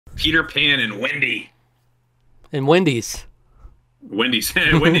Peter Pan and Wendy. And Wendy's. Wendy's.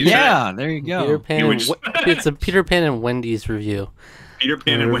 Yeah, there you Peter go. Pan. It's a Peter Pan and Wendy's review. Peter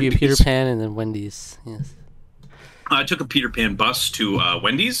Pan and review Wendy's. Peter Pan and then Wendy's. Yes. I took a Peter Pan bus to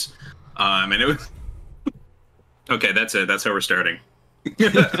Wendy's, and it was okay. That's it. That's how we're starting.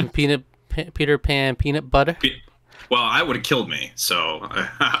 Some Peter Pan peanut butter. Well, I would have killed me, so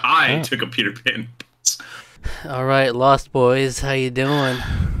I took a Peter Pan bus. All right, Lost Boys, how you doing?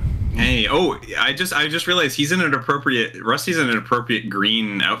 Hey, I just realized Rusty's in an appropriate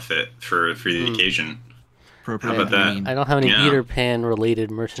green outfit for the occasion. How about that? I don't have any Peter Pan related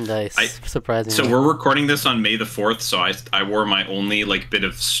merchandise, surprisingly. So we're recording this on May the 4th, so I wore my only bit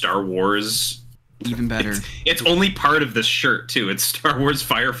of Star Wars. Even better. It's only part of this shirt too. It's Star Wars,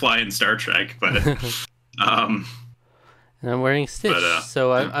 Firefly, and Star Trek, but and I'm wearing Stitch,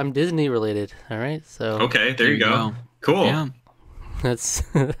 so I'm Disney related. All right, so okay, there you go. Cool. Yeah. That's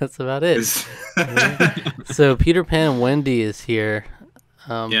about it. So Peter Pan and Wendy is here.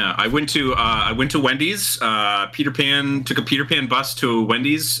 I went to Wendy's. Peter Pan took a Peter Pan bus to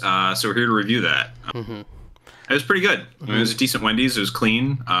Wendy's, so we're here to review that. It was pretty good. It was a decent Wendy's. It was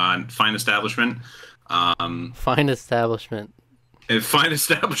clean, fine establishment. Fine establishment. Fine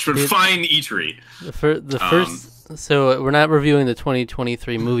eatery. The first. So we're not reviewing the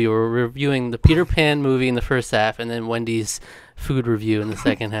 2023 movie. We're reviewing the Peter Pan movie in the first half, and then Wendy's food review in the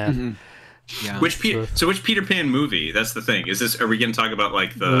second half. Yeah. Which Peter Pan movie? That's the thing. Are we going to talk about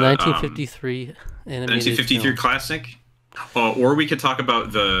the 1953 animated 1953 film. classic? Or we could talk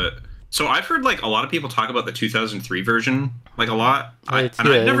about the. So I've heard a lot of people talk about the 2003 version a lot. I've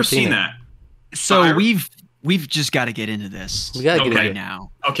never seen that. So we've just got to get into this. We got to get right into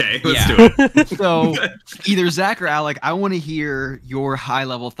now. Okay, let's do it. So either Zach or Alec, I want to hear your high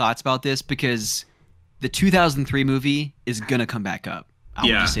level thoughts about this because the 2003 movie is gonna come back up. I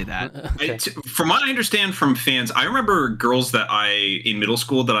want to say that. Okay. From what I understand from fans, I remember girls that in middle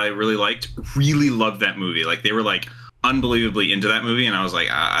school that I really liked really loved that movie. They were unbelievably into that movie, and I was like,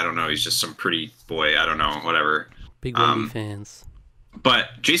 I don't know, he's just some pretty boy. I don't know, whatever. Big Wendy fans. But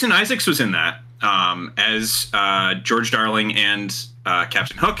Jason Isaacs was in that as George Darling and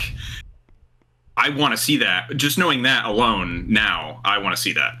Captain Hook. I want to see that. Just knowing that alone now, I want to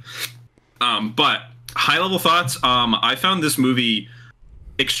see that. But high level thoughts. I found this movie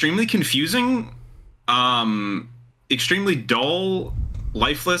extremely confusing, extremely dull,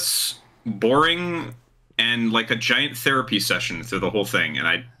 lifeless, boring, and like a giant therapy session through the whole thing. And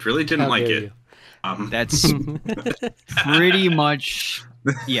I really didn't like it. That's pretty much,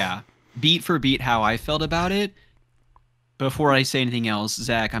 beat for beat how I felt about it. Before I say anything else,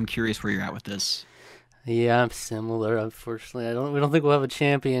 Zach, I'm curious where you're at with this. Yeah, I'm similar. Unfortunately, we don't think we'll have a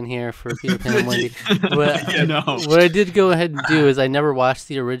champion here for Peter Pan and Wendy. But what I did go ahead and do is I never watched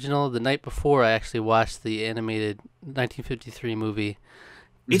the original. The night before, I actually watched the animated 1953 movie.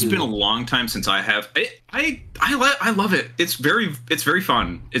 It's been a long time since I have. I love it. It's very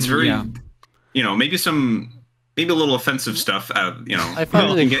fun. It's very maybe a little offensive stuff. I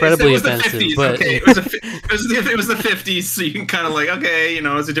found it incredibly offensive. But okay, it was the 50s, so you can kind of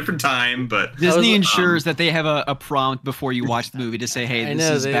it's a different time. But Disney ensures that they have a prompt before you watch the movie to say, "Hey, this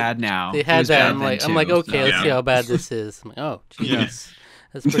is bad now." They had that. I'm like, okay, let's see how bad this is. I'm like, oh, jeez.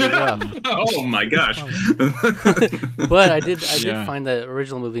 That's pretty rough. Oh my gosh! But I did find the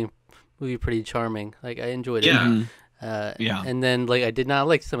original movie pretty charming. I enjoyed it. Yeah. And then I did not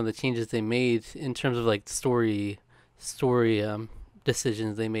like some of the changes they made in terms of story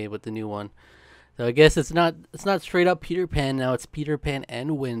decisions they made with the new one. So I guess it's not straight up Peter Pan now. It's Peter Pan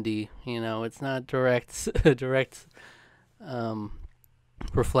and Wendy. It's not direct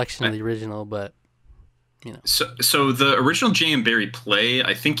reflection of the original, but. So the original J.M. Barrie play,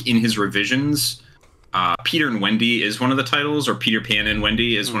 I think in his revisions, Peter and Wendy is one of the titles, or Peter Pan and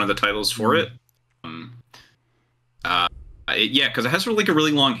Wendy is one of the titles for it. Because it has a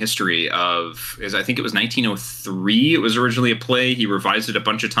really long history of, I think it was 1903. It was originally a play. He revised it a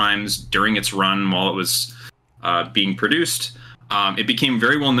bunch of times during its run while it was being produced. It became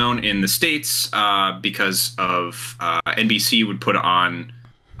very well known in the States because of NBC would put on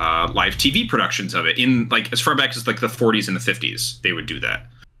live TV productions of it in as far back as the 40s and the 50s. They would do that.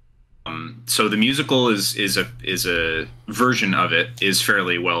 So the musical is a version of it is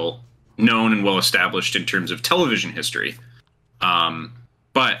fairly well known and well established in terms of television history.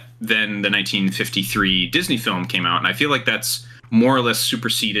 But then the 1953 Disney film came out, and I feel like that's more or less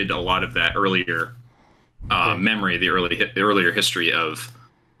superseded a lot of that earlier memory, the earlier history of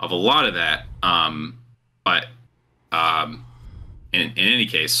a lot of that. But in any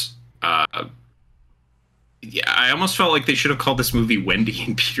case, Yeah, I almost felt like they should have called this movie Wendy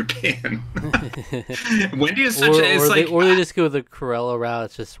and Peter Pan. Wendy is such or they just go the Cruella route.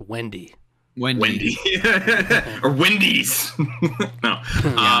 It's just Wendy. Wendy. Or Wendy's. No.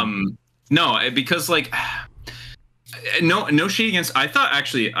 No, because like no shade against I thought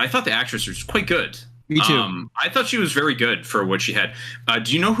the actress was quite good. Me too. I thought she was very good for what she had.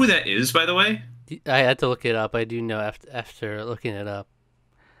 Do you know who that is, by the way? I had to look it up. I do know after looking it up.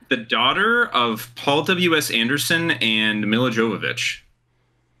 The daughter of Paul W.S. Anderson and Mila Jovovich.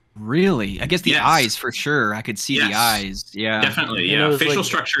 Really? I guess the eyes for sure. I could see the eyes. Yeah, definitely. Yeah, facial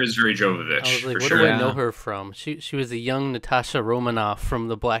structure is very Jovovich. I was like, for what sure. do I know her from? She was the young Natasha Romanoff from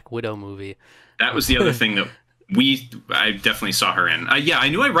the Black Widow movie. That was the other thing that I definitely saw her in. Yeah, I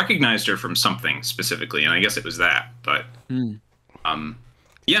knew I recognized her from something specifically, and I guess it was that. But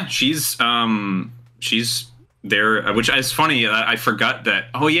yeah, she's there, which is funny. I forgot that.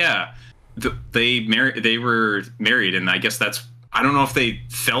 Oh yeah, they were married, and I guess that's. I don't know if they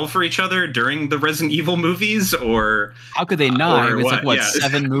fell for each other during the Resident Evil movies, or how could they not? It's like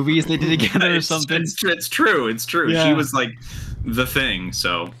 7 movies they did together or something. It's true. Yeah. She was like the thing.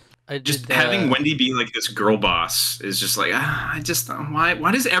 So having Wendy be like this girl boss is just like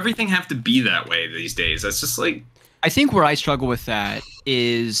why does everything have to be that way these days? That's just like. I think where I struggle with that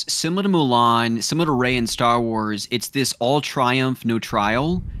is similar to Mulan, similar to Rey in Star Wars. It's this all triumph, no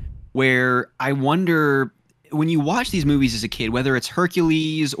trial, where I wonder. When you watch these movies as a kid, whether it's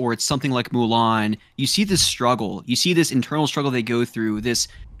Hercules or it's something like Mulan, you see this struggle. You see this internal struggle they go through, this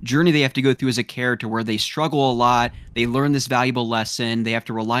journey they have to go through as a character where they struggle a lot. They learn this valuable lesson. They have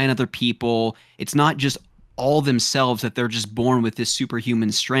to rely on other people. It's not just all themselves that they're just born with this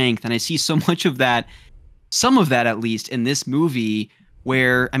superhuman strength. And I see so much of that, some of that at least, in this movie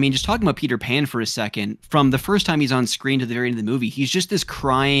where, I mean, just talking about Peter Pan for a second, from the first time he's on screen to the very end of the movie, he's just this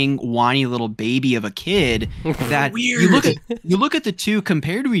crying, whiny little baby of a kid that you look at the two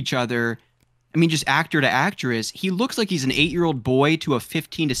compared to each other. I mean, just actor to actress, he looks like he's an 8-year-old boy to a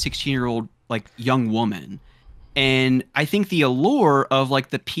 15 to 16-year-old like young woman. And I think the allure of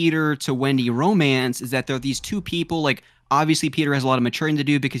like the Peter to Wendy romance is that there are these two people, like obviously Peter has a lot of maturing to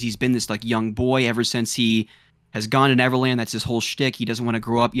do because he's been this like young boy ever since he has gone to Neverland. That's his whole shtick. He doesn't want to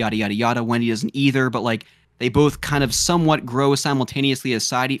grow up, yada, yada, yada. Wendy doesn't either, but like they both kind of somewhat grow simultaneously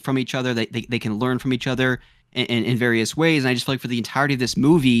aside from each other. They can learn from each other in various ways. And I just feel like for the entirety of this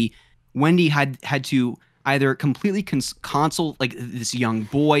movie, Wendy had to either completely console like this young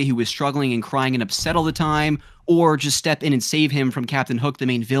boy who was struggling and crying and upset all the time, or just step in and save him from Captain Hook, the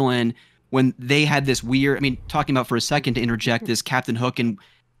main villain, when they had this weird, I mean, talking about for a second to interject this Captain Hook and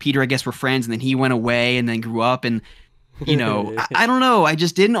Peter, I guess, were friends, and then he went away and then grew up. And, you know, I don't know. I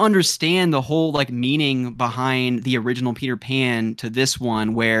just didn't understand the whole like meaning behind the original Peter Pan to this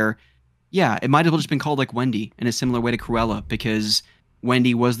one where, yeah, it might have just been called like Wendy in a similar way to Cruella, because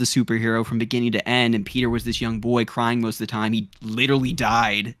Wendy was the superhero from beginning to end, and Peter was this young boy crying most of the time. He literally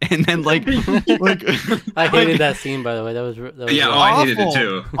died. And then like I hated that scene, by the way. That was yeah, I hated it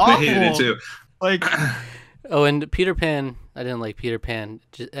too. Awful. I hated it too. Like oh, and Peter Pan, I didn't like Peter Pan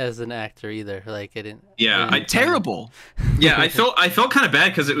as an actor either. Like I didn't. Yeah, terrible. Yeah, I felt kind of bad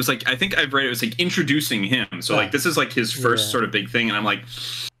because it was like I think I've read it was like introducing him. So like this is like his first sort of big thing, and I'm like,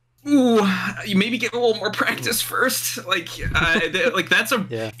 ooh, you maybe get a little more practice first. Like like that's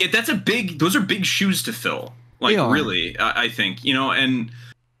a big. Those are big shoes to fill. Like really, I think, you know, and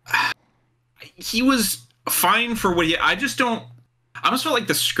he was fine for what I just don't. I almost felt like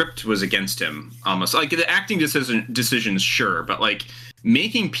the script was against him. Almost like the acting decisions, sure, but like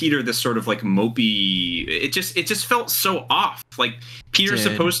making Peter this sort of like mopey, it just felt so off. Like Peter's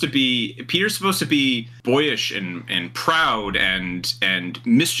supposed to be boyish and proud and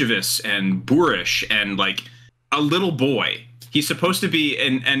mischievous and boorish and like a little boy. He's supposed to be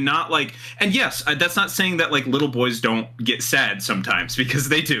and not like, and yes, that's not saying that like little boys don't get sad sometimes, because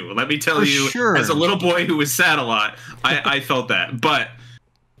they do. Let me tell you, as a little boy who was sad a lot, I felt that. But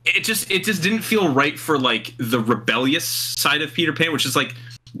it just didn't feel right for like the rebellious side of Peter Pan, which is like,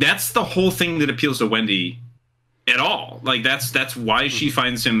 that's the whole thing that appeals to Wendy at all. Like that's why she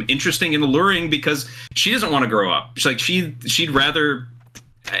finds him interesting and alluring, because she doesn't want to grow up. She's like she'd rather,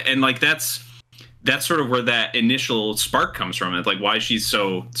 and like that's sort of where that initial spark comes from. It's like why she's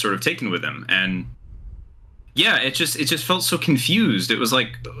so sort of taken with him. And yeah, it just felt so confused. It was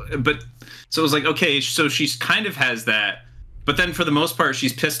like, but so it was like, okay, so she's kind of has that, but then for the most part,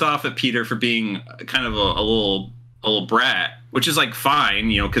 she's pissed off at Peter for being kind of a little brat, which is like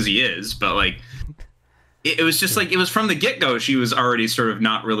fine, you know, because he is, but like, it was just like, it was from the get-go, she was already sort of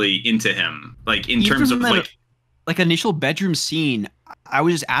not really into him, like in terms of like initial bedroom scene. I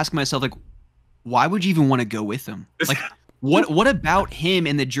was just asking myself, like, why would you even want to go with him? Like, what about him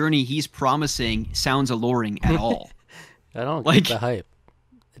and the journey he's promising sounds alluring at all? I don't like the hype.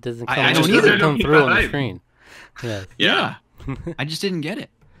 It doesn't come, I don't either come through on the screen. Yeah. I just didn't get it.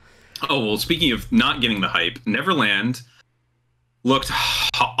 Oh, well, speaking of not getting the hype, Neverland looked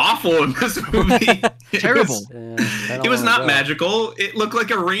awful in this movie. Terrible. It was not magical. It looked like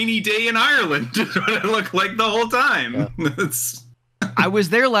a rainy day in Ireland. What it looked like the whole time. Yeah. I was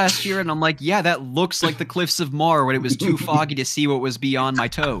there last year, and I'm like, yeah, that looks like the Cliffs of Moher when it was too foggy to see what was beyond my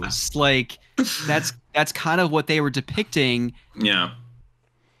toes. Like, that's kind of what they were depicting. Yeah.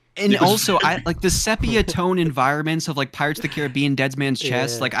 And also, I like the sepia tone environments of like Pirates of the Caribbean, Dead Man's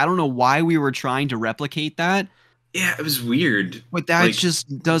Chest. Yeah. Like, I don't know why we were trying to replicate that. Yeah, it was weird. But that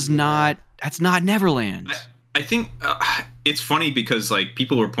just does not. That's not Neverland. I think it's funny because like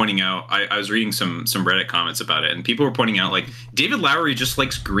people were pointing out. I was reading some Reddit comments about it, and people were pointing out like David Lowery just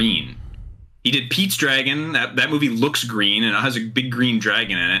likes green. He did Pete's Dragon. That movie looks green and it has a big green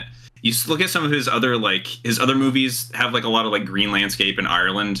dragon in it. You look at some of his other movies have like a lot of like green landscape in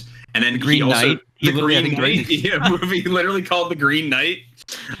Ireland, and then Green Knight. The Green Knight, movie literally called The Green Knight.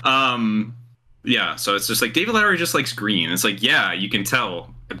 Yeah, so it's just like David Lowery just likes green. It's like, yeah, you can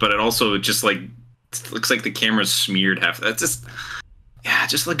tell, but it also just like looks like the camera's smeared half. That's just, yeah, it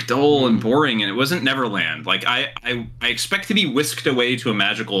just looked dull and boring, and it wasn't Neverland. Like I expect to be whisked away to a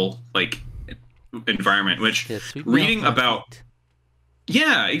magical like environment, which reading about.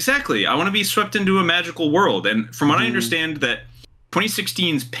 Yeah, exactly. I want to be swept into a magical world, and from what I understand, that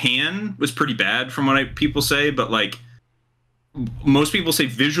 2016's Pan was pretty bad, from what people say, but like. Most people say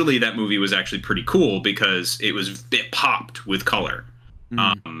visually that movie was actually pretty cool because it popped with color.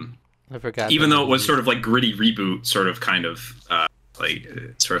 I forgot. Even though it was sort of like gritty reboot, sort of kind of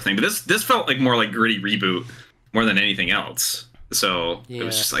sort of thing. But this felt like more like gritty reboot more than anything else. So it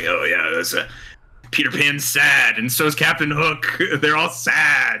was just like, oh yeah, that's Peter Pan's sad, and so is Captain Hook. They're all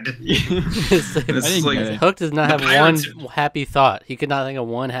sad. Hook does not have one happy thought. He could not think of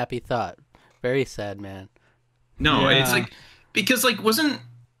one happy thought. Very sad man. No, it's like. Because I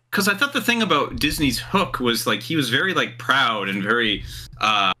thought the thing about Disney's Hook was like he was very like proud and very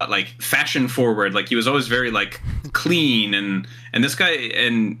like fashion forward. Like he was always very like clean and this guy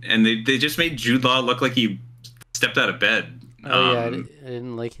and they just made Jude Law look like he stepped out of bed. I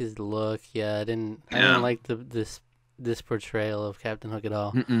didn't like his look. Yeah, I didn't like this portrayal of Captain Hook at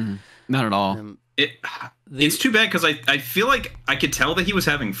all. Not at all. It's too bad because I feel like I could tell that he was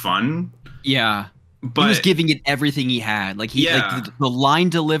having fun. Yeah. But he was giving it everything he had. Like like the line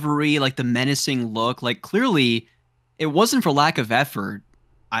delivery, like the menacing look. Like clearly, it wasn't for lack of effort.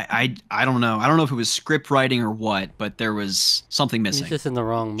 I don't know. I don't know if it was script writing or what, but there was something missing. He's just in the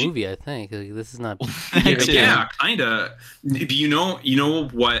wrong movie, I think. Like, this is not. Yeah, kind of. You know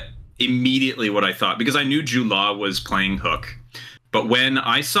what? Immediately, what I thought, because I knew Jude Law was playing Hook, but when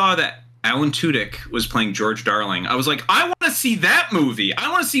I saw that Alan Tudyk was playing George Darling, I was like, I want to see that movie. I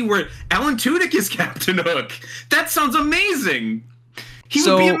want to see where Alan Tudyk is Captain Hook. That sounds amazing. He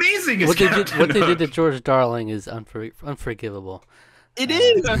would be amazing as Captain Hook. What they did to George Darling is unforgivable. It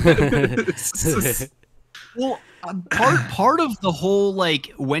is. Well, part of the whole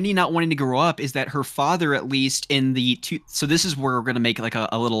like Wendy not wanting to grow up is that her father, at least in the so this is where we're gonna make like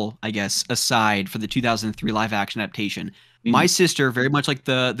a little, I guess, aside for the 2003 live action adaptation. My sister, very much like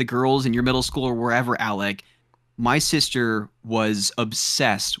the girls in your middle school or wherever, Alec, my sister was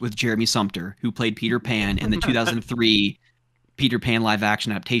obsessed with Jeremy Sumpter, who played Peter Pan in the 2003 Peter Pan live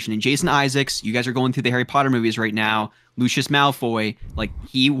action adaptation. And Jason Isaacs, you guys are going through the Harry Potter movies right now. Lucius Malfoy, like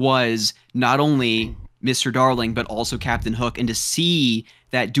he was not only Mr. Darling, but also Captain Hook. And to see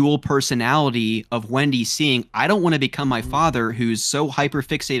that dual personality of Wendy seeing, I don't want to become my father, who's so hyper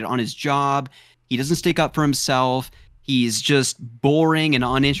fixated on his job. He doesn't stick up for himself. He's just boring and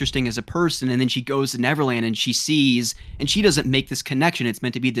uninteresting as a person. And then she goes to Neverland and she sees, and she doesn't make this connection. It's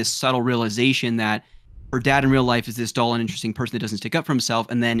meant to be this subtle realization that her dad in real life is this dull and interesting person that doesn't stick up for himself.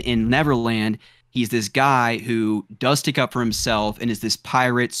 And then in Neverland, he's this guy who does stick up for himself and is this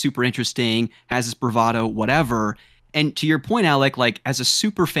pirate, super interesting, has this bravado, whatever. And to your point, Alec, like as a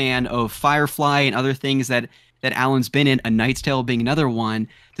super fan of Firefly and other things that Alan's been in, A Knight's Tale being another one,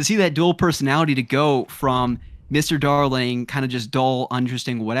 to see that dual personality to go from Mr. Darling, kind of just dull,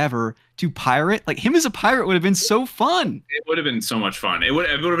 uninteresting, whatever, to pirate. Like him as a pirate would have been so fun. It would have been so much fun. It would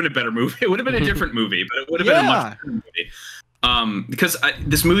have been a better movie. It would have been a different movie, but it would have been a much better movie. Because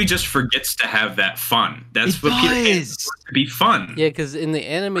this movie just forgets to have that fun. That's what Peter Pan is supposed to be fun. Yeah, because in the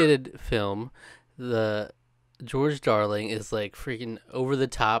animated film, the George Darling is like freaking over the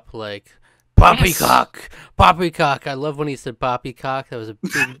top, like poppycock, poppycock. I love when he said poppycock. That was a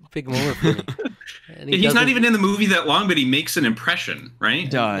big moment for me. And he's not even in the movie that long, but he makes an impression, right? He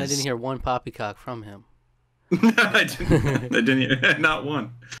does. I didn't hear one poppycock from him. I didn't. Not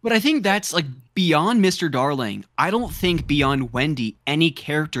one. But I think that's like beyond Mr. Darling. I don't think beyond Wendy any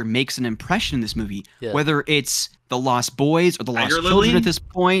character makes an impression in this movie. Yeah. Whether it's the Lost Boys or the Lost Children at this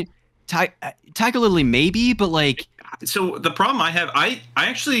point. Tiger Lily maybe, but like. So the problem I have, I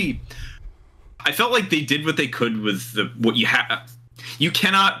felt like they did what they could with what you have. You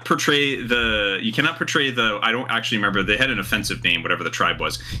cannot portray the. I don't actually remember. They had an offensive name, whatever the tribe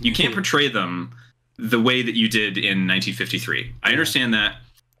was. You can't portray them the way that you did in 1953. I understand that.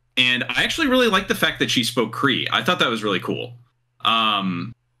 And I actually really like the fact that she spoke Cree. I thought that was really cool.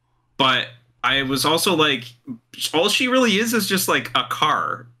 But I was also like, all she really is just like a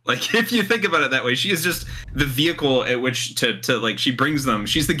car. Like, if you think about it that way, she is just the vehicle at which to like, she brings them.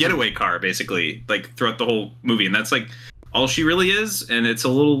 She's the getaway car, basically, like throughout the whole movie. And that's like all she really is. And that's a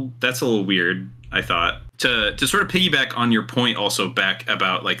little weird, I thought. To sort of piggyback on your point also back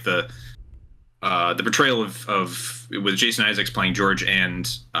about like the portrayal of with Jason Isaacs playing George and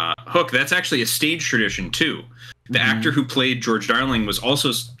Hook, that's actually a stage tradition too. The actor who played George Darling was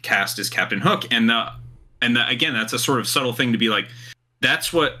also cast as Captain Hook, and again, that's a sort of subtle thing to be like,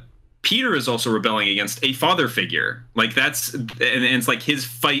 that's what Peter is also rebelling against, a father figure. Like that's and it's like his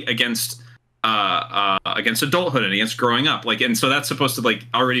fight against adulthood and against growing up. Like, and so that's supposed to like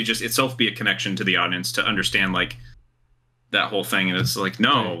already just itself be a connection to the audience to understand like that whole thing. And it's like,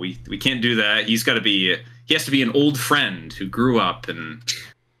 no, we can't do that. He has to be an old friend who grew up, and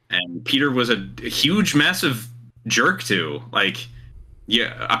Peter was a huge, massive jerk to, like,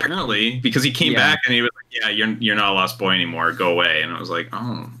 yeah, apparently, because he came back and he was like, yeah, you're not a lost boy anymore, go away. And I was like,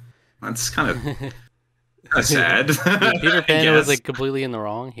 oh, that's kind of sad. Yeah, Peter Pan was like completely in the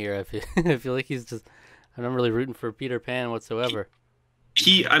wrong here. I feel like he's just, I'm not really rooting for Peter Pan whatsoever.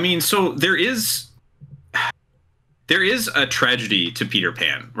 So there is a tragedy to Peter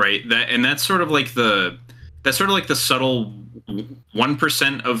Pan, right? That's sort of like the subtle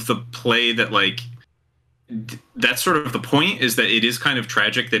 1% of the play that like, that's sort of the point, is that it is kind of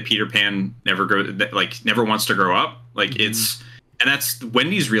tragic that Peter Pan never wants to grow up. Like and that's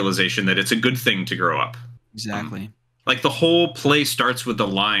Wendy's realization that it's a good thing to grow up. Exactly. Like the whole play starts with the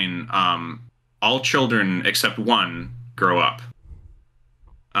line, all children except one grow up.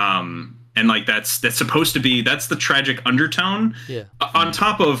 And like that's supposed to be, that's the tragic undertone. Yeah. On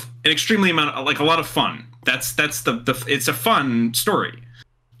top of an extremely amount of, like, a lot of fun. That's the it's a fun story.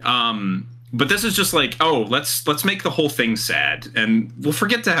 But this is just like, oh, let's make the whole thing sad, and we'll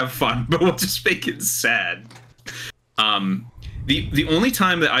forget to have fun, but we'll just make it sad. The only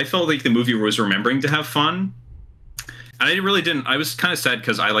time that I felt like the movie was remembering to have fun, and I really didn't. I was kind of sad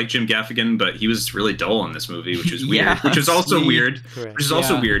because I like Jim Gaffigan, but he was really dull in this movie, which is weird. Which is also weird. Correct. Which is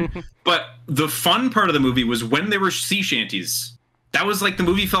also weird. But the fun part of the movie was when there were sea shanties. That was like, the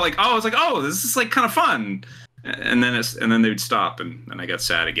movie felt like, oh, I was like, oh, this is like kind of fun. And then they'd stop, and I got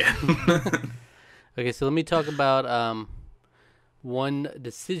sad again. Okay, so let me talk about one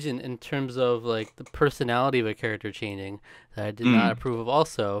decision in terms of like the personality of a character changing that I did not approve of.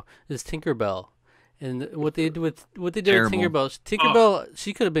 Also, is Tinkerbell, and what they did with Tinkerbell,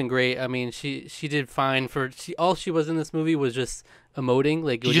 she could have been great. I mean, she did fine all she was in this movie was just emoting.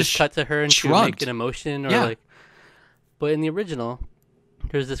 Like, it would just cut to her and she would make an emotion, or like. But in the original,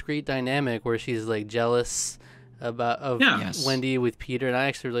 there's this great dynamic where she's like jealous of Wendy with Peter, and I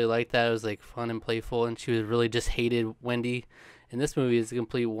actually really liked that. It was like fun and playful, and she was really just hated Wendy. In this movie, it's a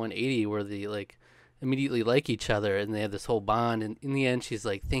complete 180 where they like immediately like each other, and they have this whole bond. And in the end, she's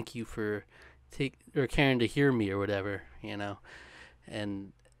like, "Thank you for caring to hear me," or whatever, you know.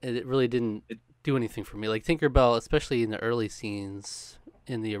 And it really didn't do anything for me. Like Tinkerbell, especially in the early scenes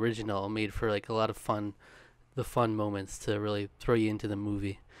in the original, made for like a lot of fun moments to really throw you into the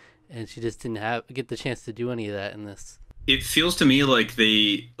movie. And she just didn't get the chance to do any of that in this. It feels to me like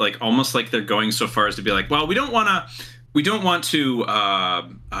they almost like they're going so far as to be like, well, we don't want to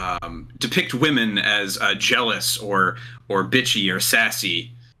depict women as jealous or bitchy or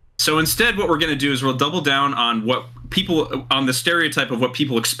sassy. So instead, what we're going to do is we'll double down on the stereotype of what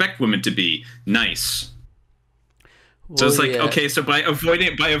people expect women to be: nice. So it's like, okay, so by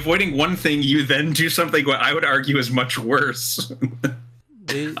avoiding one thing, you then do something what I would argue is much worse.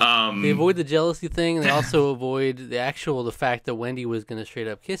 They avoid the jealousy thing, and they also avoid the fact that Wendy was going to straight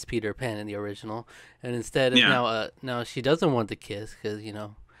up kiss Peter Pan in the original, and instead now she doesn't want to kiss because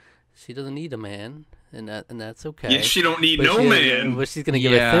she doesn't need a man, and that's okay. Yeah, she don't need man. But she's going to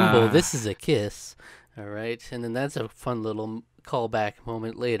give a thimble. This is a kiss, all right, and then that's a fun little callback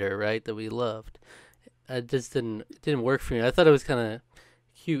moment later, right, that we loved. It just didn't work for me. I thought it was kind of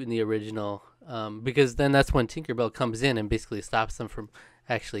cute in the original, because then that's when Tinkerbell comes in and basically stops them from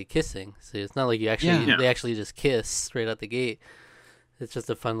actually kissing. So it's not like they actually just kiss straight out the gate. It's just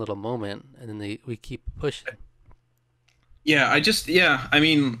a fun little moment, and then we keep pushing. Yeah, I did not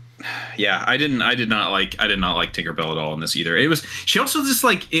like Tinkerbell at all in this either. She also just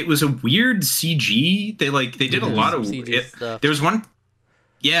like, it was a weird CG. They did a lot of CG stuff. There was one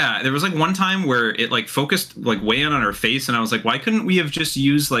time where it like focused like way in on her face, and I was like, why couldn't we have just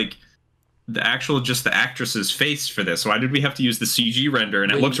used like the actress's face for this? Why did we have to use the CG render?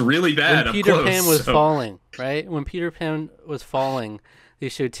 And it looks really bad up close. When Peter Pan was falling, right? When Peter Pan was falling, they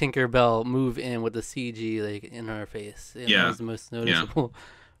showed Tinkerbell move in with the CG like in her face. And that was the most noticeable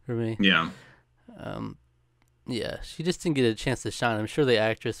for me. Yeah. Yeah, she just didn't get a chance to shine. I'm sure the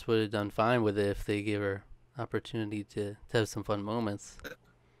actress would have done fine with it if they gave her opportunity to have some fun moments.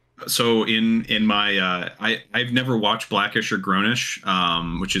 So in my I've never watched Blackish or Grownish,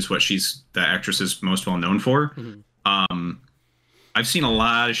 which is what the actress is most well known for. Mm-hmm. I've seen a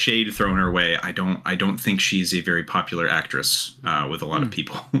lot of shade thrown her way. I don't think she's a very popular actress with a lot of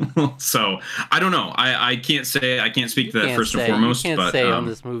people. So I don't know. I can't speak to that first and foremost. You can't say on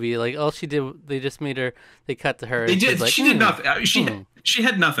this movie like, all she did, they just made her. They cut to her. They did. She did nothing. She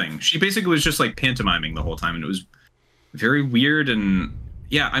had nothing. She basically was just like pantomiming the whole time, and it was very weird. And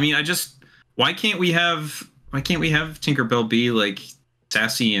yeah, I mean, why can't we have Tinkerbell be like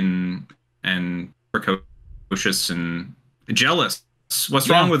sassy and precocious and jealous? What's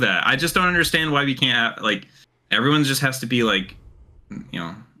wrong with that? I just don't understand why we can't have, like, everyone just has to be like,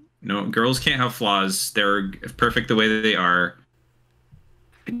 no, girls can't have flaws. They're perfect the way that they are.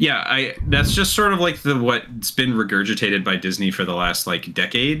 Yeah, that's just sort of like what's been regurgitated by Disney for the last like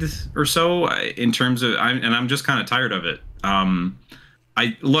decade or so in terms of, I'm just kind of tired of it. I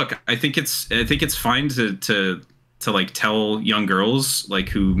think it's fine to like tell young girls like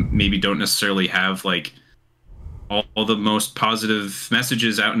who maybe don't necessarily have like all the most positive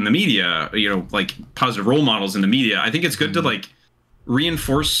messages out in the media, like positive role models in the media. I think it's good to like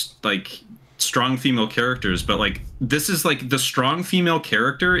reinforce like strong female characters, but like this is like the strong female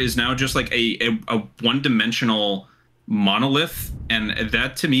character is now just like a one-dimensional monolith, and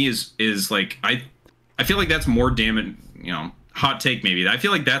that to me is like I feel like that's more damage. Hot take maybe. I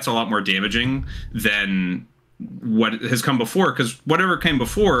feel like that's a lot more damaging than what has come before, because whatever came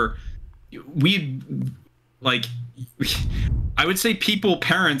before, I would say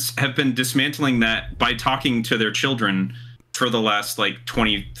parents have been dismantling that by talking to their children for the last like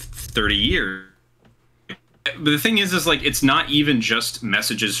 20, 30 years. But the thing is like, it's not even just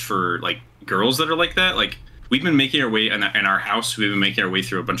messages for like girls that are like that. Like, we've been making our way in our house. We've been making our way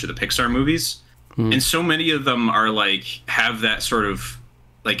through a bunch of the Pixar movies. And so many of them are like, have that sort of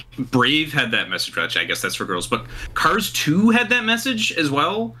like, Brave had that message, which I guess that's for girls, but Cars 2 had that message as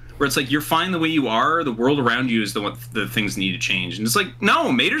well, where it's like, you're fine the way you are. The world around you is the things need to change. And it's like,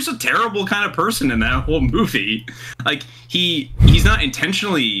 no, Mater's a terrible kind of person in that whole movie. Like, he's not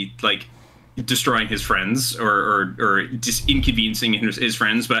intentionally like destroying his friends or just inconveniencing his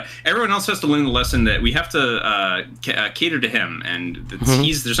friends, but everyone else has to learn the lesson that we have to cater to him, and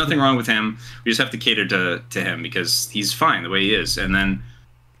there's nothing wrong with him. We just have to cater to him because he's fine the way he is. And then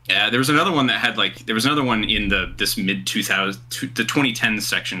there was another one that had like, there was another one in this mid 2000s, the 2010s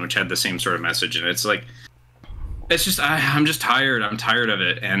section, which had the same sort of message, and it's like, it's just I'm just tired. I'm tired of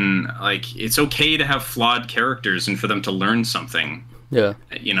it, and like, it's okay to have flawed characters and for them to learn something. Yeah,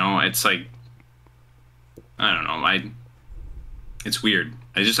 it's like, I don't know. It's weird.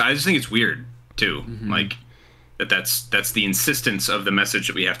 I just think it's weird too. Like that's the insistence of the message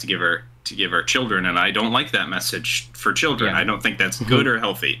that we have to give our children, and I don't like that message for children. I don't think that's good or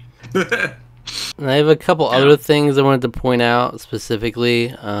healthy. And I have a couple other things I wanted to point out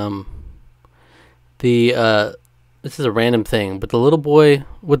specifically. This is a random thing, but the little boy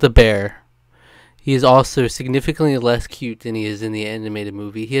with the bear, he is also significantly less cute than he is in the animated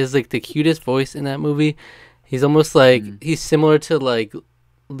movie. He has like the cutest voice in that movie. He's almost like he's similar to like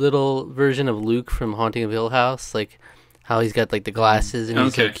little version of Luke from Haunting of Hill House, like how he's got like the glasses and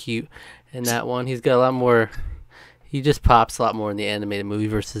he's so cute. In that one, he's got a lot more. He just pops a lot more in the animated movie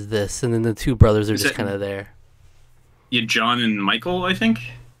versus this, and then the two brothers are just kind of there. Yeah, John and Michael, I think.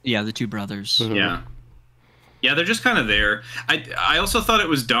 Yeah, the two brothers. Yeah, they're just kind of there. I also thought it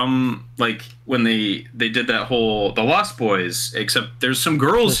was dumb, like when they did that whole the Lost Boys, except there's some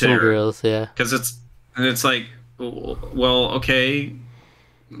girls here. Some girls, yeah. Because it's like, well, okay,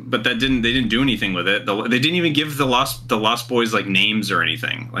 but they didn't do anything with it. They didn't even give the Lost Boys like names or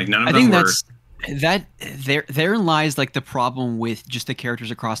anything. Like none of them were. Therein lies like the problem with just the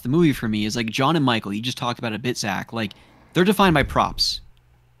characters across the movie for me is like John and Michael. You just talked about a bit, Zach. Like they're defined by props.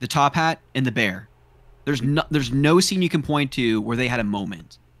 the top hat, and the bear. There's no scene you can point to where they had a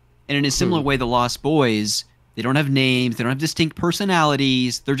moment. And in a similar way, the Lost Boys, they don't have names, they don't have distinct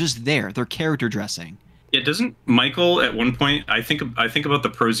personalities. They're just there. They're character dressing. Yeah, doesn't Michael at one point? I think about the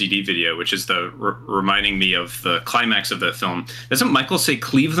ProZD video, which is the reminding me of the climax of the film. Doesn't Michael say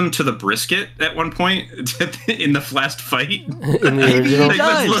 "cleave them to the brisket" at one point in the last fight? In the original,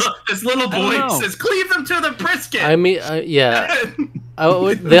 like this little boy says, "Cleave them to the brisket." I mean, yeah,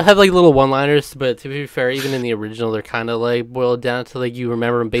 they'll have like little one-liners, but to be fair, even in the original, they're kind of like boiled down to like you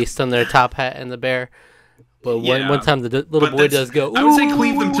remember them based on their top hat and the bear. But one time the little boy does go. I would say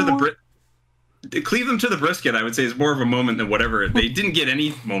cleave them to the cleave them to the brisket. I would say is more of a moment than whatever. They didn't get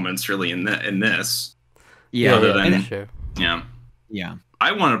any moments really in this. Yeah, other than sure. Yeah.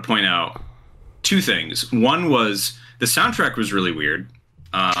 I want to point out two things. One was the soundtrack was really weird.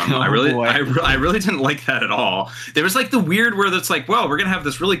 I really didn't like that at all. There was like the weird where it's like, well, we're gonna have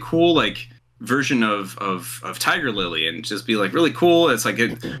this really cool like version of Tiger Lily and just be like really cool. It's like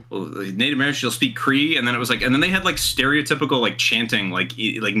Native American, she'll speak Cree, and then it was like, and then they had like stereotypical like chanting like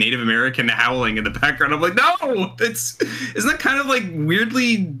Native American howling in the background. I'm like, no, isn't that kind of like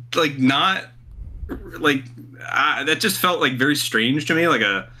weirdly like not like that just felt like very strange to me.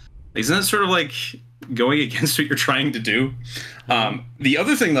 Isn't that sort of like going against what you're trying to do? The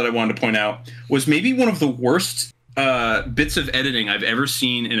other thing that I wanted to point out was maybe one of the worst bits of editing I've ever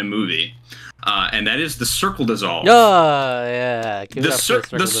seen in a movie. And that is the circle dissolve. Oh, yeah. The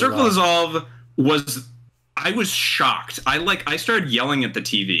circle dissolve was... I was shocked. I started yelling at the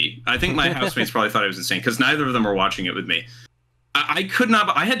TV. I think my housemates probably thought I was insane because neither of them were watching it with me. I could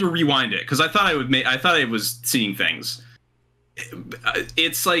not... I had to rewind it because I thought I was seeing things.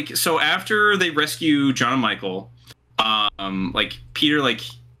 It's like... So after they rescue John and Michael, like Peter like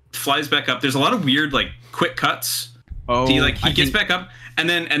flies back up. There's a lot of weird like quick cuts. Oh, he gets back up. And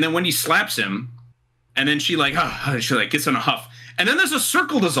then Wendy slaps him, and then she gets in a huff. And then there's a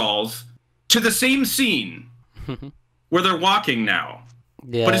circle dissolve to the same scene where they're walking now.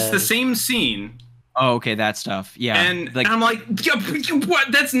 Yeah. But it's the same scene. Oh, okay, that stuff. Yeah. And I'm like,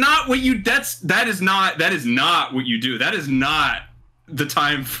 what? That's not what you. That is not what you do. That is not the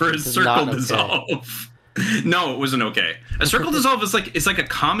time for a circle dissolve. No, it wasn't okay. A circle dissolve is like a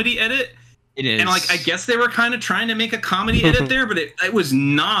comedy edit. It is. And like I guess they were kind of trying to make a comedy edit there, but it was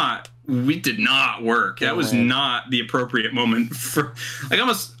not. It did not work. That was not the appropriate moment for. Like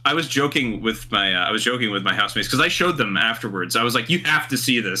I was joking with my housemates because I showed them afterwards. I was like, "You have to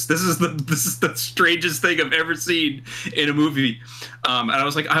see this. This is the strangest thing I've ever seen in a movie." And I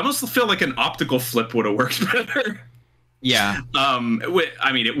was like, I almost feel like an optical flip would have worked better. Yeah. I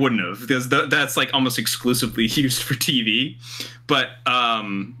mean, it wouldn't have because that's like almost exclusively used for TV, but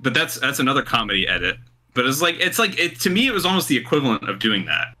that's another comedy edit. But to me, it was almost the equivalent of doing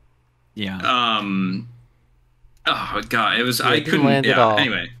that. Yeah. Oh God, it was. Yeah, I couldn't land at all.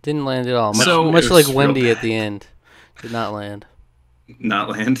 Anyway, didn't land at all. Much like Wendy at the end, did not land. Not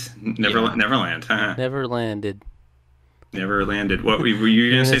land. Never land. Never landed. Never landed. What were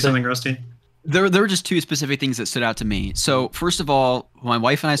you gonna say? Something, Rusty? There were just two specific things that stood out to me. So first of all, my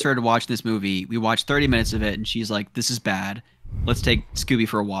wife and I started watching this movie. We watched 30 minutes of it, and she's like, "This is bad. Let's take Scooby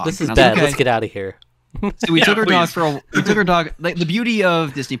for a walk." This is bad. Like, okay. Let's get out of here. So we took our dog for a. We took our dog. Like the beauty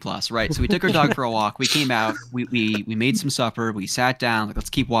of Disney Plus, right? So we took our dog for a walk. We came out. We made some supper. We sat down. Like,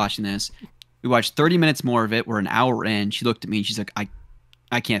 let's keep watching this. We watched 30 minutes more of it. We're an hour in. She looked at me and she's like,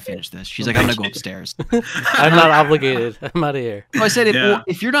 I can't finish this. She's like, I'm gonna go upstairs. I'm not obligated. I'm out of here. So I said,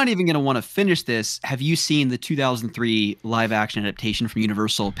 if you're not even gonna want to finish this, have you seen the 2003 live action adaptation from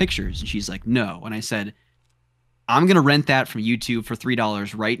Universal Pictures? And she's like, no. And I said, I'm gonna rent that from YouTube for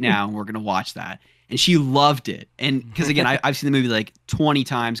 $3 right now, and we're gonna watch that. And she loved it. And because again, I've seen the movie like 20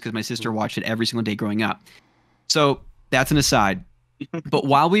 times because my sister watched it every single day growing up. So that's an aside. But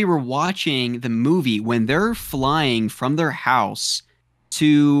while we were watching the movie, when they're flying from their house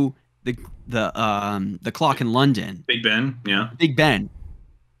to the clock in London, Big Ben, yeah, Big Ben.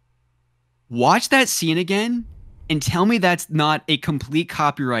 Watch that scene again and tell me that's not a complete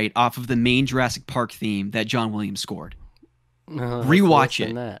copyright off of the main Jurassic Park theme that John Williams scored. No, rewatch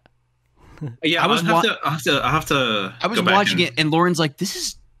it. That. Yeah, I was watching it, and Lauren's like, "This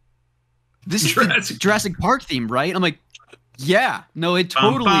is the Jurassic Park theme, right?" I'm like, "Yeah, no, it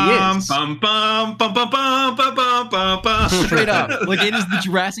totally is." Straight up, like it is the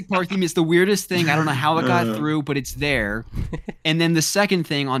Jurassic Park theme. It's the weirdest thing. I don't know how it got through, but it's there. And then the second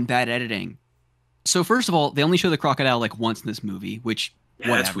thing on bad editing. So first of all, they only show the crocodile like once in this movie, which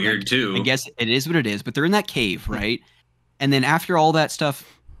that's weird too. I guess it is what it is. But they're in that cave, right? And then after all that stuff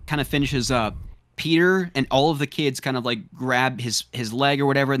kind of finishes up, Peter and all of the kids kind of like grab his leg or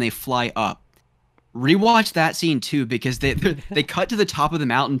whatever, and they fly up. Rewatch that scene too, because they cut to the top of the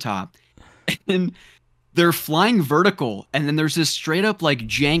mountaintop, and they're flying vertical, and then there's this straight up like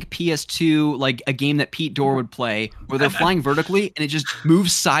jank PS2, like a game that Pete Dorr would play, where they're flying vertically and it just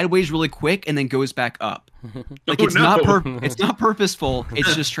moves sideways really quick and then goes back up. Like it's not purposeful.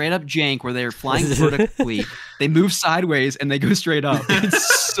 It's just straight up jank where they're flying vertically. They move sideways and they go straight up.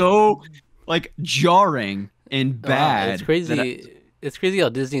 It's so like jarring and bad. It's crazy. It's crazy how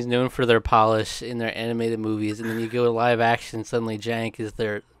Disney's known for their polish in their animated movies, and then you go to live action, suddenly jank is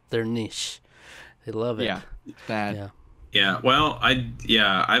their niche. They love it. Yeah, bad. Yeah. Yeah. Well, I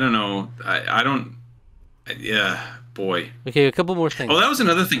don't know. I don't. Yeah, boy. Okay, a couple more things. Oh, that was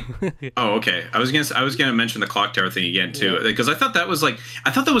another thing. Oh, okay. I was gonna mention the clock tower thing again too, because I thought that was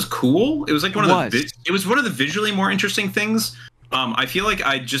cool. It was like one of the visually more interesting things. I feel like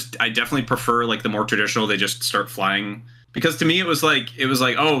I definitely prefer like the more traditional. They just start flying. Because to me it was like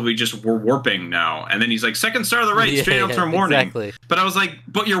oh we're warping now, and then he's like second star to the right straight out tomorrow morning. Exactly. But I was like,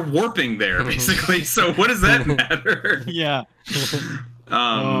 but you're warping there basically. So what does that matter? Yeah.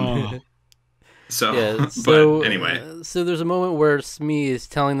 So but anyway, so there's a moment where Smee is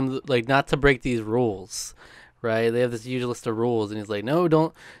telling them like not to break these rules, right? They have this huge list of rules, and he's like, no,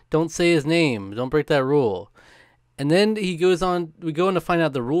 don't say his name, don't break that rule. And then he goes on. We go on to find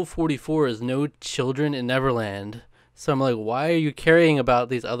out the rule 44 is no children in Neverland. So I'm like, why are you caring about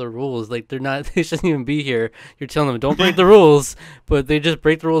these other rules? Like, they shouldn't even be here. You're telling them don't break the rules, but they just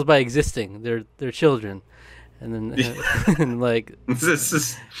break the rules by existing. They're children, and then and like it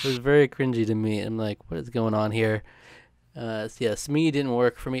was very cringy to me. I'm like, what is going on here? Yeah, Smee didn't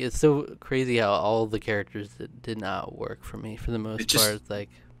work for me. It's so crazy how all the characters did not work for me for the most part. It's like,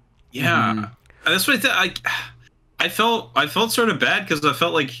 that's what I felt sort of bad because I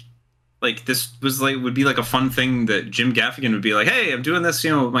felt like this was like would be like a fun thing that Jim Gaffigan would be like, hey, I'm doing this,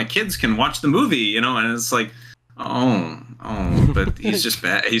 my kids can watch the movie, and it's like, oh, but he's just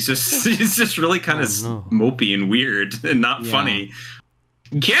bad. He's just really kind of mopey and weird and not funny.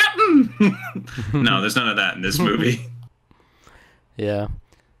 Captain! No, there's none of that in this movie. Yeah.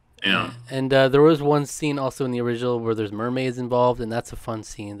 Yeah. And there was one scene also in the original where there's mermaids involved, and that's a fun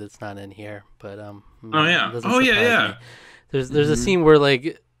scene that's not in here. But yeah. There's a scene where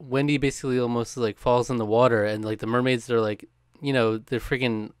like Wendy basically almost like falls in the water, and like the mermaids are like, they're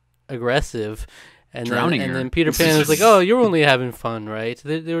freaking aggressive, and then Peter Pan was like, oh, you're only having fun, right?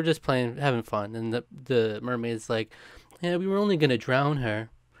 They were just having fun, and the mermaid's like, yeah, we were only gonna drown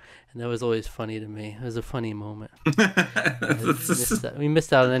her, and that was always funny to me. It was a funny moment. We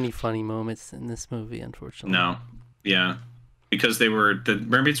missed out on any funny moments in this movie, unfortunately. No, yeah, because the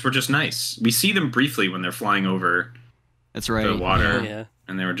mermaids were just nice. We see them briefly when they're flying over. That's right. The water. Yeah.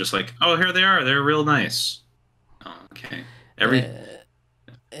 And they were just like, oh, here they are. They're real nice. Oh, okay.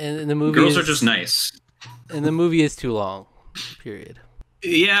 And the movie girls are just nice. And the movie is too long. Period.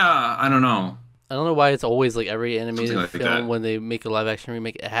 Yeah, I don't know. I don't know why it's always like every animated film when they make a live action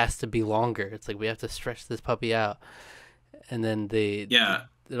remake, it has to be longer. It's like we have to stretch this puppy out, and then it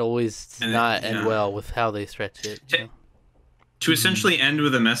always does not end well with how they stretch it. To essentially end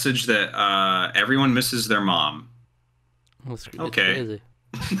with a message that everyone misses their mom. Okay.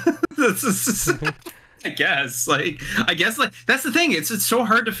 I guess that's the thing. It's so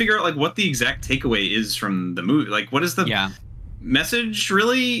hard to figure out like what the exact takeaway is from the movie. Like, what is the message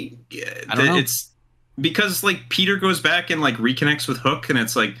really? I don't know. It's because like Peter goes back and like reconnects with Hook, and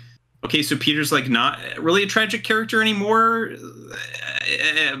it's like, okay, so Peter's like not really a tragic character anymore.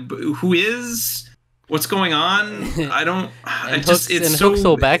 Who is? What's going on? I don't. Hook's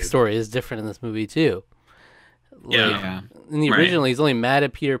whole backstory is different in this movie too. Like, in the original, he's only mad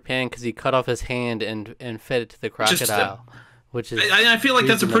at Peter Pan because he cut off his hand and fed it to the crocodile, which is. I feel like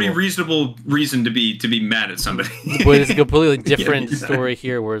that's a pretty reasonable reason to be mad at somebody. But it's a completely different story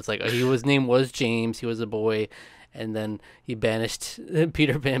here, where it's like his name was James, he was a boy, and then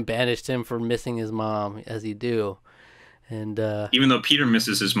Peter Pan banished him for missing his mom, as he do, and even though Peter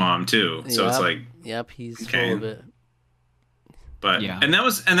misses his mom too, so it's like, he's full of it. But and that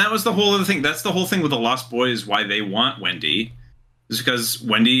was the whole other thing. That's the whole thing with the Lost Boys. Why they want Wendy is because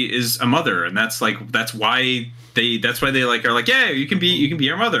Wendy is a mother, and that's why they like are like, yeah, you can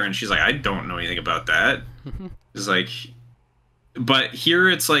be our mother, and she's like, I don't know anything about that. It's like, but here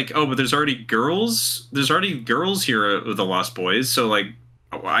it's like, oh, but there's already girls here with the Lost Boys, so like,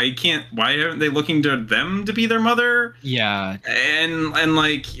 why aren't they looking to them to be their mother? Yeah. And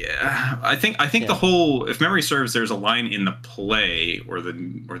like, I think the whole, if memory serves, there's a line in the play or the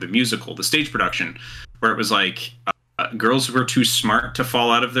musical, the stage production, where it was like, girls were too smart to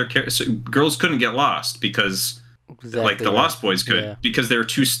fall out of their so girls couldn't get lost because like the Lost Boys could because they're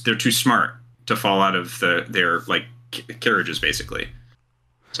too smart to fall out of their like carriages basically.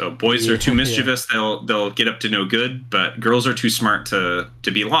 So boys are too mischievous, they'll get up to no good, but girls are too smart to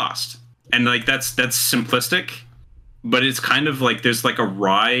be lost. And like that's simplistic, but it's kind of like there's like a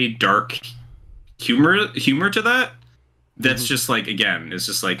wry, dark humor to that. That's just like, again, it's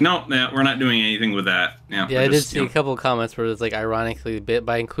just like, no, we're not doing anything with that. Yeah, I did see a couple of comments where it's like, ironically,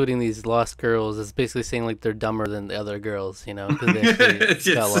 by including these lost girls, it's basically saying like they're dumber than the other girls, you know, because they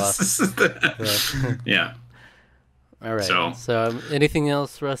actually got lost. Yeah. All right. So anything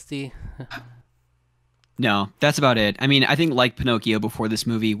else, Rusty? No, that's about it. I mean, I think like Pinocchio before this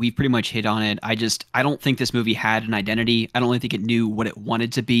movie, we pretty much hit on it. I don't think this movie had an identity. I don't really think it knew what it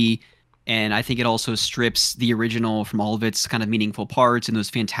wanted to be. And I think it also strips the original from all of its kind of meaningful parts and those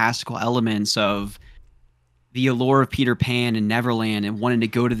fantastical elements of the allure of Peter Pan and Neverland and wanting to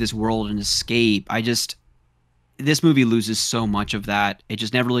go to this world and escape. This movie loses so much of that. It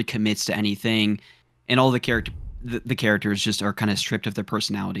just never really commits to anything. And all the characters just are kind of stripped of their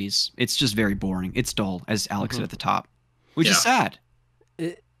personalities. It's just very boring. It's dull, as Alex said at the top, which is sad.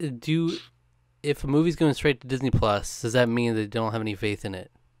 If a movie's going straight to Disney Plus, does that mean they don't have any faith in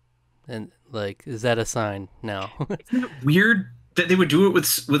it? And like, is that a sign now? Isn't it weird that they would do it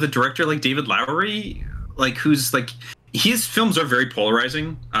with a director like David Lowery, like who's like his films are very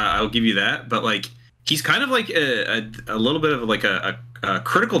polarizing. I'll give you that, but like he's kind of like a little bit of like a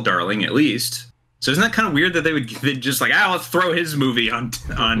critical darling at least. So isn't that kind of weird that they'd just like let's throw his movie on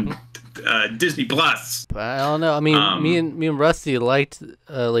Disney Plus? I don't know. I mean, me and Rusty liked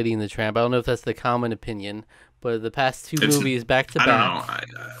Lady and the Tramp. I don't know if that's the common opinion. But the past two movies back to back. I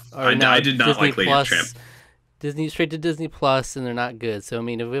don't know. I did not like Lady and the Tramp. Disney straight to Disney Plus, and they're not good. So I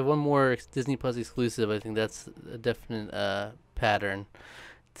mean, if we have one more Disney Plus exclusive, I think that's a definite pattern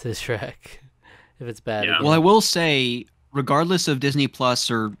to Shrek. If it's bad. Yeah. Well, I will say, regardless of Disney Plus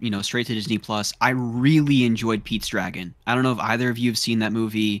or straight to Disney Plus, I really enjoyed Pete's Dragon. I don't know if either of you have seen that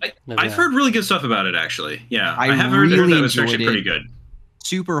movie. I've heard really good stuff about it, actually. Yeah, I have really heard that it was actually pretty good.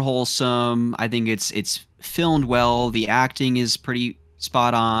 Super wholesome. I think it's filmed well. The acting is pretty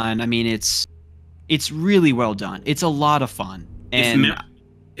spot on. I mean, it's really well done. It's a lot of fun. And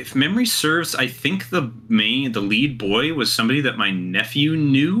if memory serves, I think the lead boy was somebody that my nephew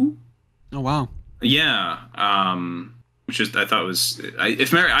knew. Oh wow. Yeah. Which is I thought was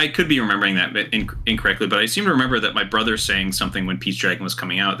I could be remembering that incorrectly, but I seem to remember that my brother saying something when Pete's Dragon was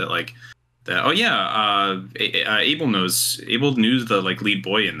coming out that like. Abel knew the like lead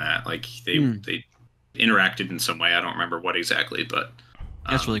boy in that. Like they interacted in some way. I don't remember what exactly, but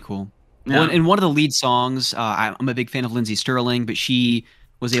that's really cool. Yeah. Well, in one of the lead songs, I'm a big fan of Lindsey Sterling, but she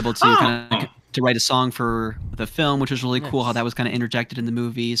was able to to write a song for the film, which was really cool. How that was kind of interjected in the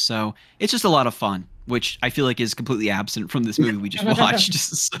movie. So it's just a lot of fun, which I feel like is completely absent from this movie we just watched.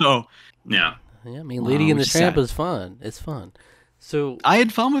 So yeah. I mean, Lady and the Tramp is fun. It's fun. So I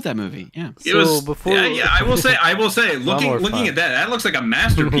had fun with that movie. Yeah. It was before. Yeah, I will say, looking at that looks like a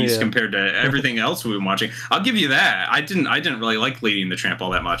masterpiece compared to everything else we've been watching. I'll give you that. I didn't really like Lady and the Tramp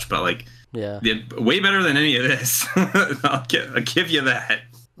all that much, but like, way better than any of this. I'll give you that.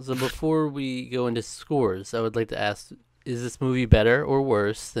 So before we go into scores, I would like to ask: is this movie better or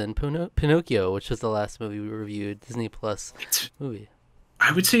worse than Pinocchio, which was the last movie we reviewed, Disney Plus movie?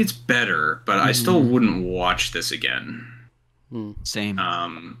 I would say it's better, but I still wouldn't watch this again. Same.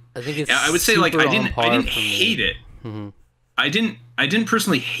 I think it's. I would say like I didn't hate it. Mm-hmm. I didn't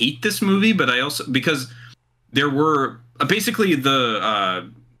personally hate this movie, but I also because there were basically the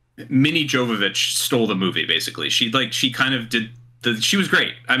Minnie Jovovich stole the movie. Basically, she kind of did. She was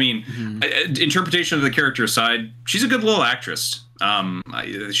great. I mean, interpretation of the character aside, she's a good little actress.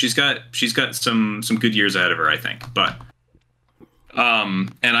 She's got some good years ahead of her, I think. But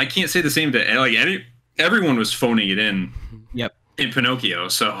and I can't say the same to like everyone was phoning it in. Yep. In Pinocchio,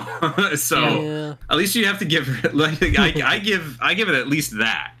 so at least you have to give her like I give it at least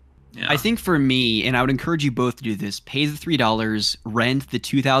that. Yeah. I think for me, and I would encourage you both to do this: pay the $3, rent the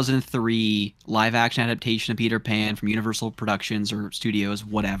 2003 live action adaptation of Peter Pan from Universal Productions or Studios,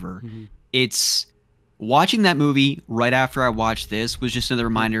 whatever. Mm-hmm. It's watching that movie right after I watched this was just another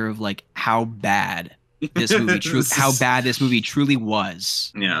reminder of like how bad this movie truly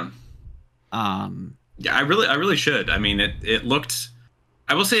was. Yeah. Yeah, I really should. I mean, it looked.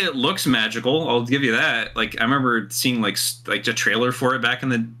 I will say it looks magical. I'll give you that. Like I remember seeing like the trailer for it back in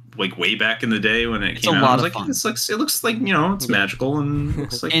the way back in the day when it came out. I was like, it looks like it's magical and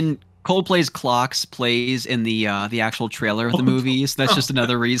looks like. And Coldplay's Clocks plays in the actual trailer of the movie, so that's just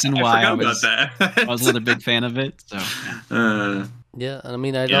another reason why I was another big fan of it. So yeah, I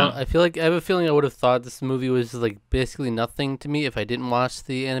mean, I feel like I have a feeling I would have thought this movie was like basically nothing to me if I didn't watch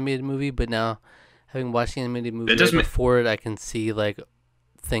the animated movie. But now, having watched the animated movie before it, I can see like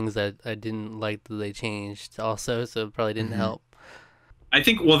things that I didn't like that they changed also, so it probably didn't help. I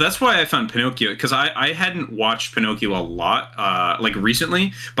think, well, that's why I found Pinocchio, because I hadn't watched Pinocchio a lot, like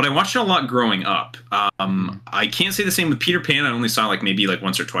recently, but I watched it a lot growing up. I can't say the same with Peter Pan. I only saw like maybe like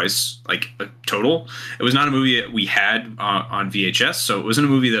once or twice, like total. It was not a movie that we had on VHS, so it wasn't a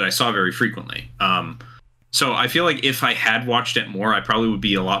movie that I saw very frequently. So I feel like if I had watched it more, I probably would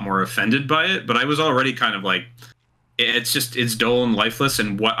be a lot more offended by it, but I was already kind of like, it's dull and lifeless,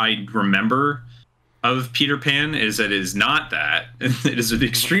 and what I remember of Peter Pan is that it is not that. It is an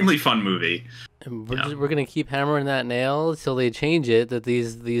extremely fun movie. And we're gonna keep hammering that nail until they change it. That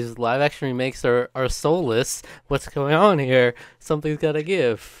these live action remakes are soulless. What's going on here? Something's gotta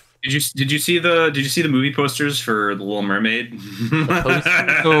give. Did you see the movie posters for The Little Mermaid?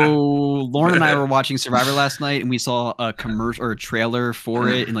 So Lauren and I were watching Survivor last night, and we saw a commercial or a trailer for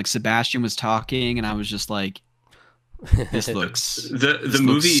it, and like Sebastian was talking, and I was just like, "This looks the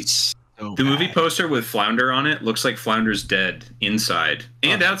movie." The movie poster with Flounder on it looks like Flounder's dead inside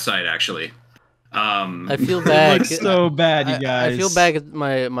and outside, actually. I feel bad. It looks so bad, you guys. I feel bad.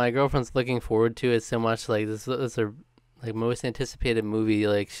 My girlfriend's looking forward to it so much. Like this is her like most anticipated movie.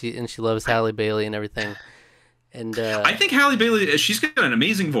 Like she loves Halle Bailey and everything. And I think Halle Bailey, she's got an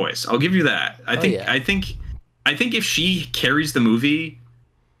amazing voice. I'll give you that. I think if she carries the movie,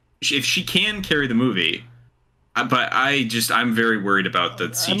 if she can carry the movie. But I'm very worried about the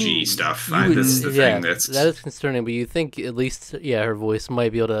CG stuff. That's the thing that is concerning. But you think at least, her voice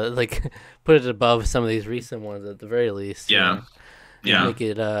might be able to like put it above some of these recent ones at the very least. Yeah, make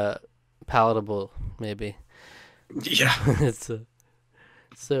it palatable, maybe. Yeah. So.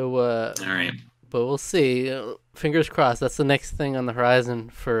 All right. But we'll see. Fingers crossed. That's the next thing on the horizon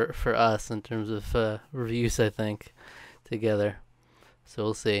for us in terms of reviews. I think together. So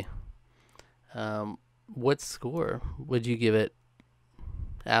we'll see. What score would you give it,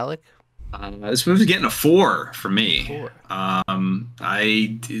 Alec? This movie's getting a 4 for me. 4.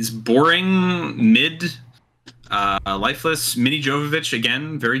 Is boring, mid, lifeless. Mini Jovovich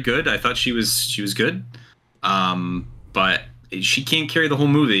again, very good. I thought she was good, but she can't carry the whole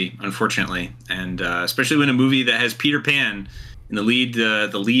movie, unfortunately, and especially when a movie that has Peter Pan in the lead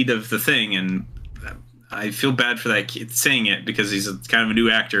of the thing. And I feel bad for that kid saying it because he's kind of a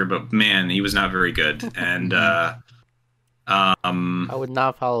new actor, but man, he was not very good. And I would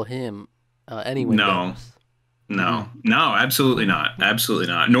not follow him anyway. No, absolutely not,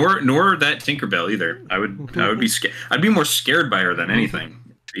 Nor that Tinkerbell either. I would be scared. I'd be more scared by her than anything,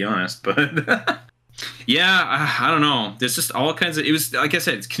 to be honest. But yeah, I don't know. There's just all kinds of. It was, like I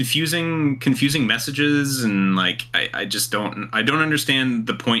said, it's confusing messages, and like I just don't understand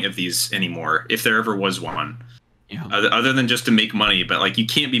the point of these anymore, if there ever was one. Yeah. Other than just to make money, but like you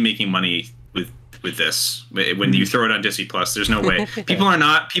can't be making money with this when you throw it on Disney Plus. There's no way. People are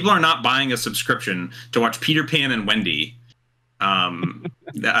not buying a subscription to watch Peter Pan and Wendy. So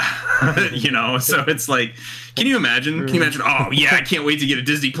it's like, can you imagine? Oh yeah, I can't wait to get a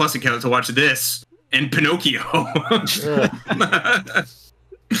Disney Plus account to watch this. And Pinocchio.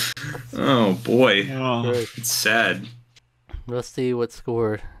 Oh boy, it's sad. Rusty, what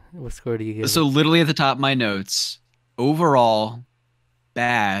score do you give? So literally at the top of my notes, overall,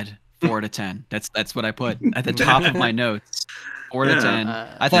 bad 4 out of 10. That's what I put at the top of my notes. 4 out of 10.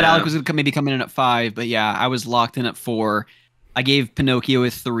 I thought Alec was gonna maybe coming in at 5, but yeah, I was locked in at 4. I gave Pinocchio a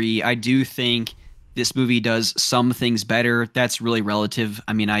 3. I do think this movie does some things better. That's really relative.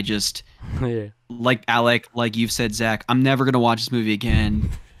 I mean, I just like Alec, like you've said, Zach, I'm never gonna watch this movie again.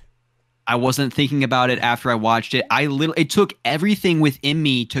 I wasn't thinking about it after I watched it. It took everything within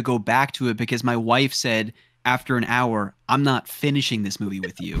me to go back to it because my wife said after an hour, I'm not finishing this movie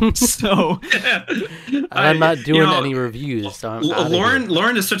with you. So I'm not doing any reviews. So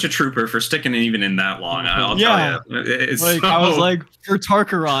Lauren is such a trooper for sticking even in that long. I'll tell you. It's like, I was like, for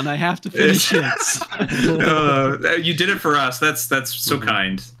Tarqaron, I have to finish it. You did it for us. That's so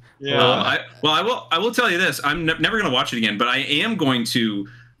kind. Yeah. I will tell you this. I'm never going to watch it again, but I am going to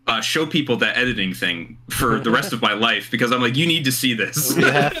show people that editing thing for the rest of my life because I'm like, you need to see this.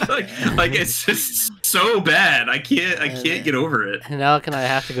 like it's just so bad. I can't get over it. And Alec and I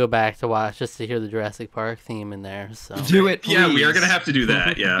have to go back to watch just to hear the Jurassic Park theme in there. So do it, please. Yeah, we are gonna have to do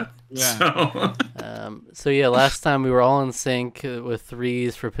that. Yeah. Yeah. So last time we were all in sync with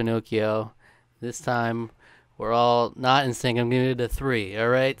 3s for Pinocchio. This time we're all not in sync. I'm giving it a 3. All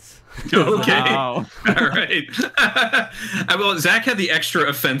right. Okay. Wow. All right. Well, Zach had the extra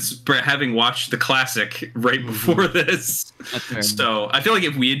offense for having watched the classic right before this. That's fair. So I feel like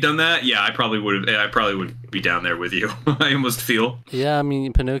if we had done that, yeah, I probably would be down there with you. I almost feel. Yeah, I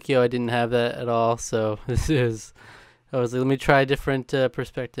mean, Pinocchio, I didn't have that at all. So I was like, let me try a different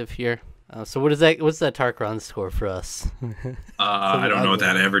perspective here. So what's that Tarqaron score for us? I don't know what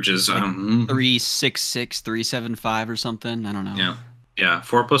that average is. 366, 375 or something. I don't know. Yeah.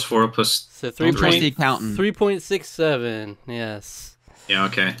 4 plus 4 plus. So Don't trust the accountant. 3.67. Yes. Yeah.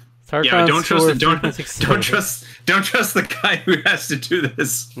 Okay. Tarqaron Yeah. Don't trust score the don't 3.67. don't trust the guy who has to do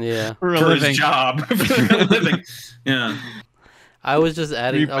this. Yeah. For a For living. his job. For a living. Yeah. I was just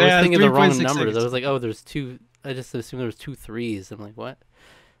adding. I was thinking the wrong 3.66. numbers. I was like, oh, there's 2. I just assumed there was 2 3s. I'm like, what?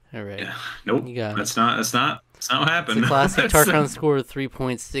 All right. Yeah. Nope. You got That's not what It's happened. a classic That's Tarqaron score of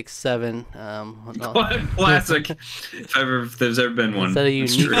 3.67. classic. If there's ever been one. Is that a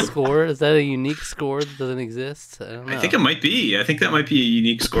That's unique true. score? Is that a unique score that doesn't exist? I don't know. I think it might be. I think that might be a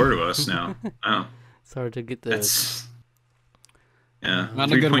unique score to us now. Oh, It's hard to get those. that's yeah.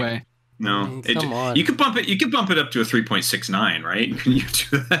 Not in a good way. I No, mean, come on. you could bump it. You could bump it up to a 3.69, right? Can you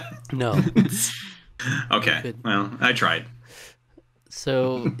do that? No. Okay. Good. Well, I tried.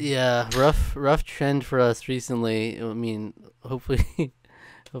 So yeah, rough trend for us recently. I mean, hopefully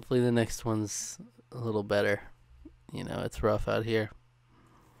the next one's a little better. You know, it's rough out here.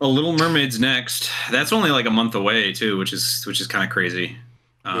 A Little Mermaid's next. That's only like a month away too, which is kind of crazy.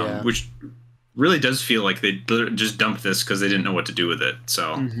 Yeah. Which really does feel like they just dumped this because they didn't know what to do with it.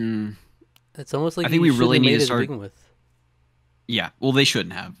 So It's almost like I think you we really shouldn't need have to made it start- begin with. Yeah. Well, they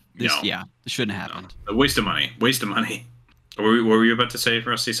shouldn't have. No. Yeah. It shouldn't have happened. a waste of money. Waste of money. What were you about to say,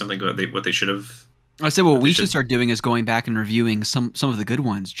 Rusty? Something about what they should have? I said, what we They should should- start doing is going back and reviewing some of the good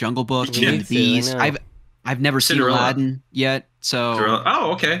ones. Jungle Book, We Beauty need and to, the I Beast. know. I've never seen Cinderella. Aladdin yet, so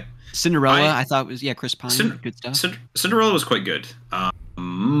Oh, okay. Cinderella. I- I thought was Chris Pine, good stuff. Cinderella was quite good.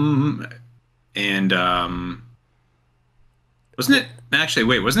 And wasn't it actually?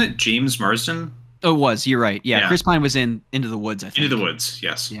 Wait, wasn't it James Marsden? Oh, it was. You're right. Yeah, Yeah. Chris Pine was in Into the Woods, I think. Into the Woods.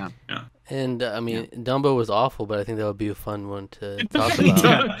 Yes. Yeah. And I mean, Dumbo was awful, but I think that would be a fun one to talk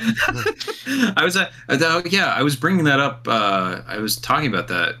about. I was bringing that up. I was talking about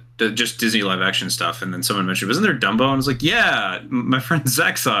that, just Disney live action stuff, and then someone mentioned, wasn't there Dumbo? And I was like, yeah, my friend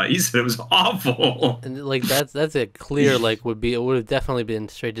Zach saw it. He said it was awful. And like that's a clear it would have definitely been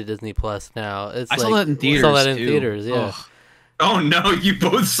straight to Disney Plus now. It's I saw that in we saw theaters, that in too. theaters, yeah. Ugh. Oh no, you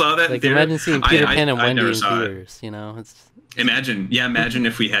both saw that. Like in imagine theater? seeing Peter Pan and I Wendy never in saw it. theaters. You know, it's Imagine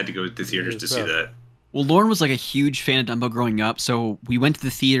if we had to go to the theaters to see that. Well, Lauren was like a huge fan of Dumbo growing up, so we went to the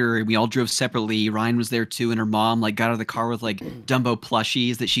theater and we all drove separately. Ryan was there too, and her mom like got out of the car with like Dumbo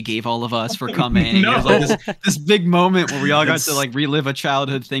plushies that she gave all of us for coming. No. It was like this big moment where we all got to like relive a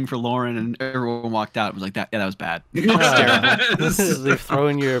childhood thing for Lauren, and everyone walked out. It was like that. Yeah, that was bad. they're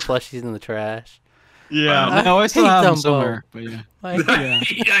throwing your plushies in the trash. Yeah, no, I still hate have them Dumbo. somewhere. But yeah. I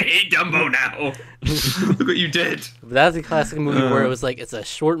hate Dumbo now. Look what you did. But that's a classic movie where it was like it's a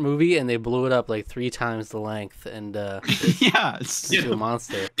short movie and they blew it up like 3 times the length and Yeah, it's, into a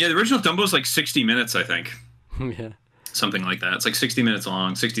monster. Yeah, the original Dumbo's like 60 minutes, I think. Yeah, Something like that. It's like 60 minutes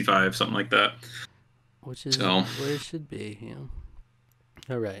long, 65, something like that. which is So. where it should be. You know.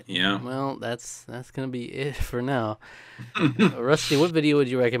 All right. Yeah. Well, that's gonna be it for now. Rusty, what video would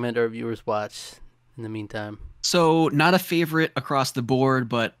you recommend our viewers watch in the meantime? so not a favorite across the board,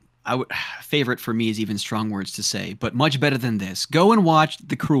 but favorite for me is even strong words to say, but much better than this. Go and watch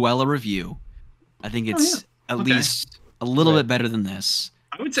the Cruella review. I think it's at least a little bit better than this.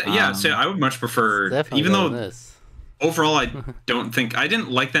 I would say, I would much prefer, Definitely even better though than this. overall I didn't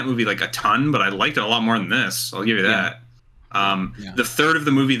like that movie like a ton, but I liked it a lot more than this. I'll give you that. The third of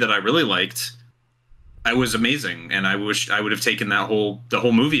the movie that I really liked, I was amazing, and I wish I would have taken the whole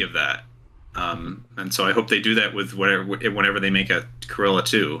movie of that. And so I hope they do that with whenever they make a Cruella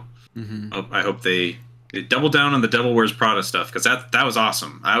 2. Mm-hmm. I hope they double down on the Devil Wears Prada stuff, because that was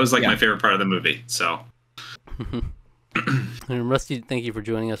awesome. That was like my favorite part of the movie. So, And Rusty, thank you for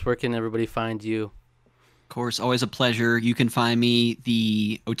joining us. Where can everybody find you? Of course, always a pleasure. You can find me,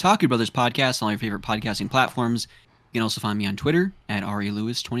 the Otaku Brothers podcast, on all your favorite podcasting platforms. You can also find me on Twitter at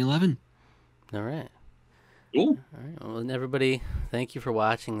ReLewis2011. All right. cool. All right. Well, and everybody, thank you for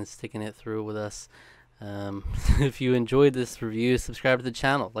watching and sticking it through with us. If you enjoyed this review, subscribe to the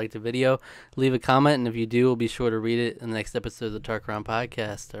channel, like the video, leave a comment, and if you do, we'll be sure to read it in the next episode of the Tarqaron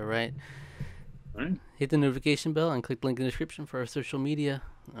podcast. All right. All right. Hit the notification bell and click the link in the description for our social media.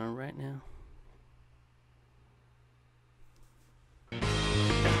 All right now.